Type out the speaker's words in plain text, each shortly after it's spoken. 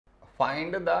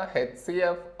Find the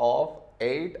HCF of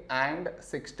 8 and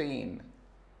 16.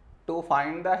 To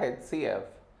find the HCF,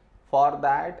 for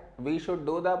that we should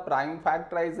do the prime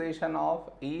factorization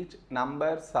of each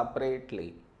number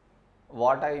separately.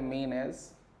 What I mean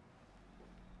is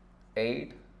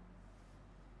 8,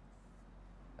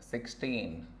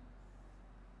 16.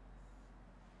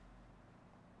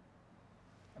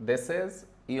 This is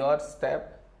your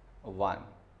step 1.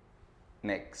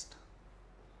 Next,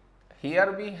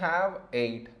 here we have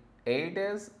 8. 8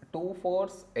 is 2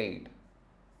 fours 8.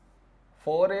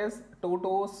 4 is 2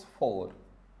 twos 4.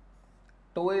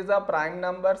 2 is a prime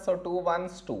number, so 2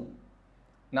 ones 2.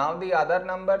 Now the other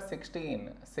number 16.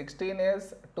 16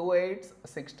 is 2 eights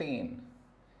 16.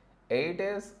 8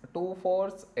 is 2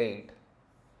 fours 8.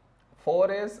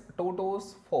 4 is 2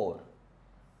 twos 4.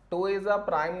 2 is a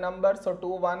prime number, so 2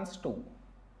 ones 2.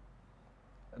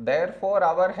 Therefore,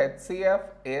 our HCF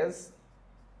is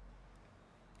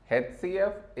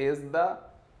the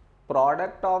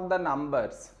product of the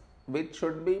numbers which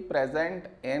should be present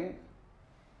in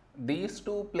these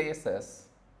two places,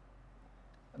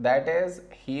 that is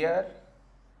here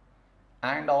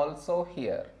and also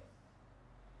here.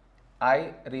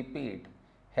 I repeat,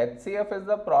 HCF is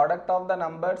the product of the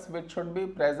numbers which should be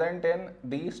present in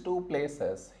these two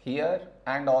places, here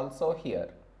and also here.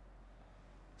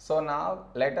 So now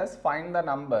let us find the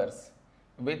numbers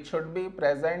which should be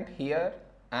present here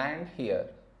and here.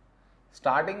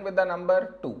 Starting with the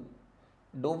number 2.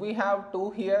 Do we have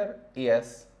 2 here?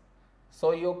 Yes.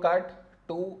 So you cut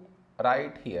 2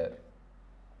 right here.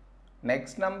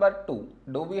 Next, number 2.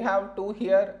 Do we have 2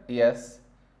 here? Yes.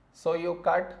 So you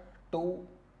cut 2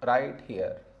 right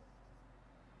here.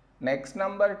 Next,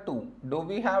 number 2. Do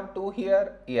we have 2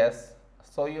 here? Yes.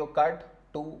 So you cut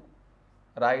 2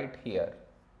 right here.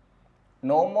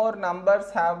 No more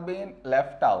numbers have been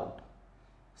left out.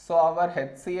 So our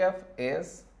HCF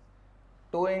is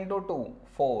 2 into 2,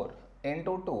 4,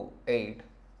 into 2, 8.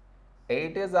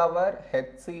 8 is our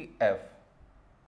HCF.